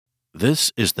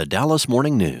This is the Dallas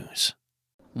Morning News.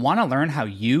 Want to learn how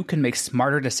you can make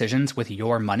smarter decisions with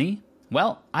your money?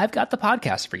 Well, I've got the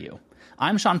podcast for you.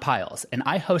 I'm Sean Piles, and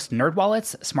I host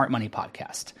NerdWallet's Smart Money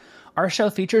Podcast. Our show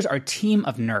features our team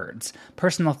of nerds,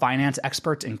 personal finance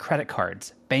experts in credit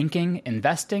cards, banking,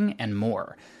 investing, and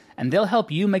more. And they'll help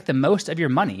you make the most of your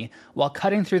money while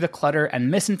cutting through the clutter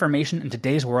and misinformation in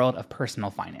today's world of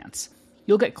personal finance.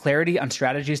 You'll get clarity on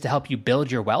strategies to help you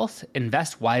build your wealth,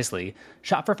 invest wisely,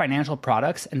 shop for financial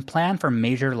products, and plan for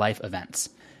major life events.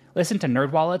 Listen to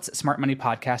NerdWallet's Smart Money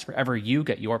Podcast wherever you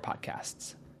get your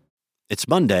podcasts. It's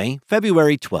Monday,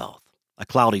 February 12th. A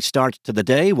cloudy start to the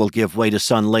day will give way to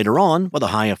sun later on with a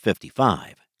high of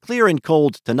 55. Clear and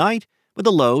cold tonight with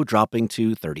a low dropping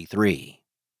to 33.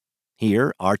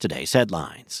 Here are today's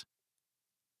headlines.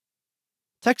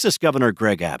 Texas Governor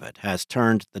Greg Abbott has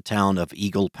turned the town of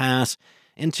Eagle Pass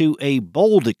into a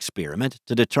bold experiment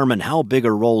to determine how big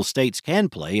a role states can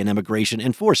play in immigration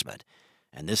enforcement,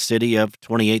 and this city of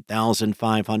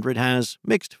 28,500 has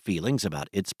mixed feelings about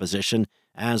its position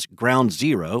as ground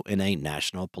zero in a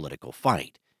national political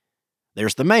fight.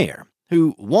 There's the mayor,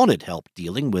 who wanted help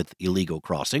dealing with illegal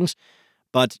crossings,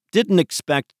 but didn't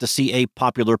expect to see a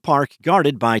popular park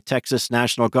guarded by Texas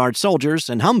National Guard soldiers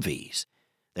and Humvees.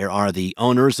 There are the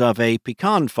owners of a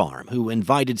pecan farm who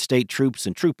invited state troops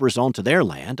and troopers onto their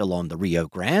land along the Rio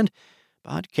Grande,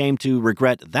 but came to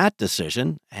regret that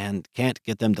decision and can't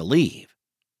get them to leave.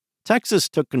 Texas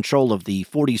took control of the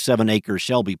 47-acre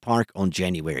Shelby Park on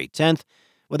January 10th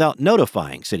without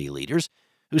notifying city leaders,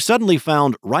 who suddenly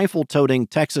found rifle-toting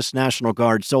Texas National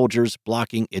Guard soldiers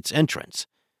blocking its entrance.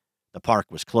 The park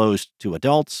was closed to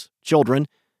adults, children,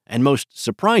 and most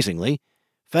surprisingly,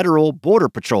 federal Border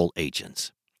Patrol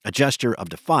agents. A gesture of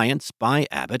defiance by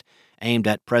Abbott aimed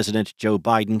at President Joe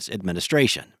Biden's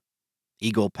administration.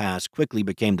 Eagle Pass quickly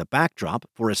became the backdrop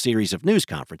for a series of news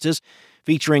conferences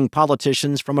featuring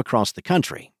politicians from across the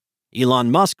country.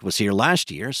 Elon Musk was here last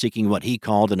year seeking what he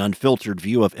called an unfiltered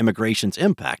view of immigration's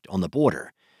impact on the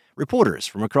border. Reporters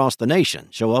from across the nation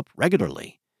show up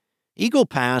regularly. Eagle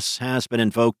Pass has been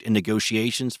invoked in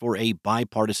negotiations for a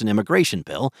bipartisan immigration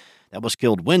bill that was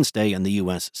killed Wednesday in the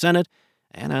U.S. Senate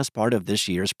and as part of this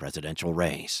year's presidential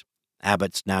race.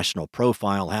 Abbott's national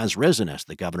profile has risen as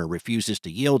the governor refuses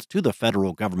to yield to the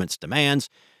federal government's demands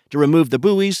to remove the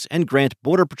buoys and grant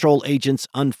Border Patrol agents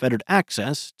unfettered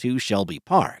access to Shelby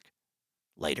Park.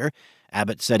 Later,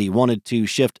 Abbott said he wanted to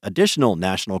shift additional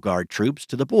National Guard troops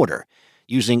to the border,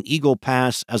 using Eagle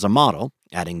Pass as a model,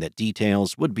 adding that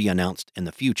details would be announced in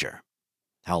the future.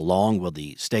 How long will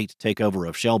the state takeover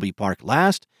of Shelby Park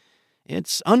last?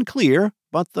 It's unclear,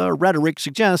 but the rhetoric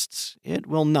suggests it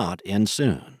will not end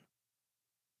soon.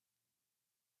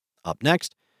 Up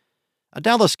next, a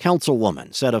Dallas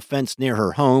councilwoman said a fence near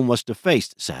her home was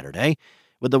defaced Saturday,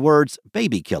 with the words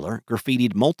 "baby killer"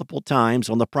 graffitied multiple times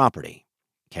on the property.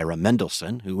 Kara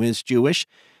Mendelson, who is Jewish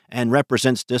and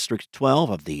represents District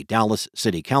 12 of the Dallas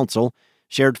City Council,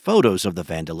 shared photos of the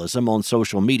vandalism on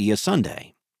social media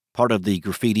Sunday. Part of the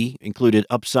graffiti included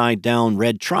upside-down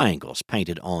red triangles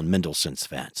painted on Mendelson's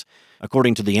fence.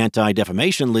 According to the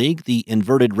Anti-Defamation League, the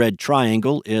inverted red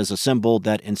triangle is a symbol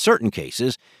that in certain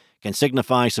cases can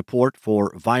signify support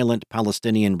for violent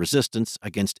Palestinian resistance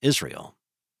against Israel.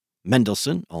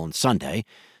 Mendelson, on Sunday,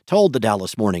 told the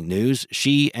Dallas Morning News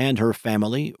she and her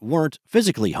family weren't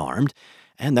physically harmed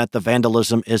and that the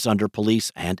vandalism is under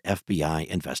police and FBI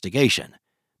investigation.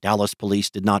 Dallas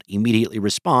police did not immediately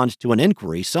respond to an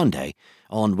inquiry Sunday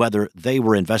on whether they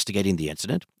were investigating the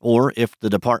incident or if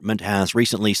the department has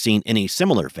recently seen any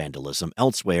similar vandalism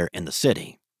elsewhere in the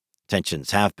city. Tensions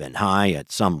have been high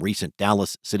at some recent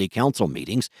Dallas City Council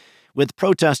meetings, with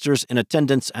protesters in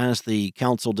attendance as the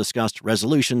council discussed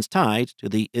resolutions tied to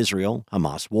the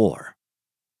Israel-Hamas war.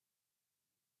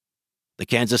 The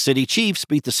Kansas City Chiefs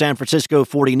beat the San Francisco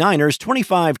 49ers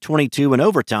 25-22 in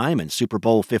overtime in Super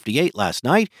Bowl 58 last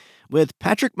night, with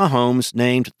Patrick Mahomes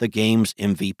named the game's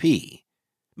MVP.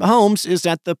 Mahomes is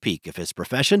at the peak of his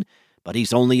profession, but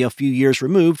he's only a few years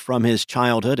removed from his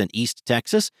childhood in East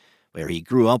Texas, where he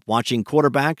grew up watching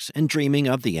quarterbacks and dreaming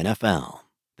of the NFL.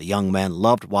 The young man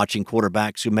loved watching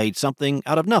quarterbacks who made something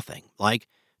out of nothing, like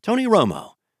Tony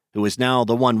Romo, who is now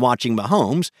the one watching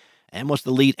Mahomes and was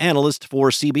the lead analyst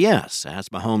for CBS as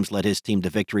Mahomes led his team to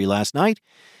victory last night.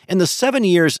 In the 7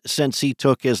 years since he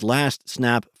took his last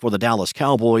snap for the Dallas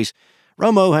Cowboys,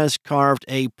 Romo has carved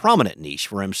a prominent niche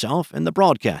for himself in the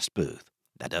broadcast booth.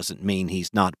 That doesn't mean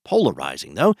he's not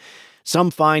polarizing, though.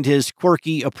 Some find his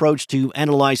quirky approach to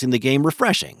analyzing the game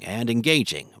refreshing and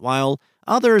engaging, while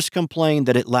others complain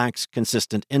that it lacks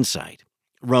consistent insight.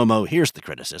 Romo hears the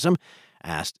criticism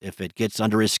Asked if it gets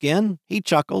under his skin, he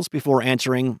chuckles before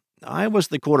answering, "I was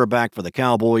the quarterback for the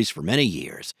Cowboys for many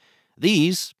years.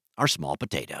 These are small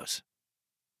potatoes."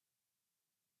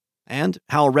 And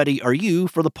how ready are you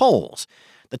for the polls?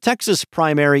 The Texas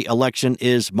primary election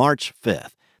is March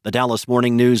 5th. The Dallas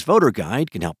Morning News Voter Guide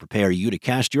can help prepare you to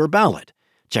cast your ballot.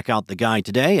 Check out the guide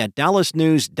today at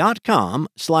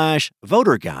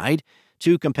dallasnews.com/voter guide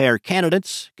to compare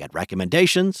candidates, get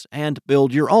recommendations, and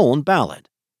build your own ballot.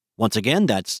 Once again,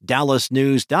 that's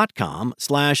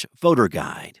dallasnews.com/voter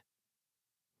guide.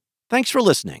 Thanks for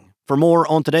listening. For more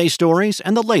on today's stories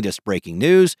and the latest breaking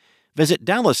news, visit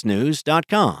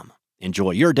dallasnews.com.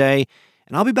 Enjoy your day,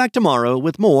 and I'll be back tomorrow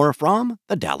with more from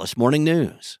the Dallas Morning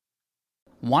News.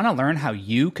 Want to learn how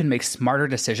you can make smarter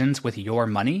decisions with your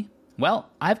money? Well,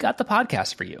 I've got the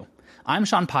podcast for you. I'm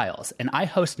Sean Piles, and I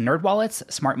host NerdWallet's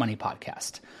Smart Money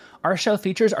Podcast. Our show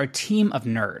features our team of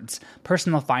nerds,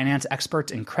 personal finance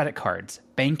experts in credit cards,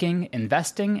 banking,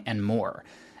 investing, and more.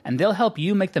 And they'll help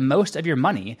you make the most of your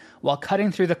money while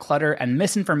cutting through the clutter and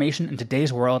misinformation in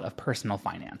today's world of personal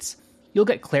finance. You'll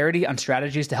get clarity on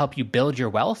strategies to help you build your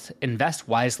wealth, invest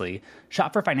wisely,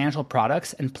 shop for financial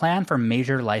products, and plan for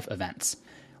major life events.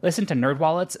 Listen to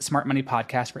NerdWallet's Smart Money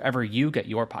Podcast wherever you get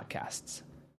your podcasts.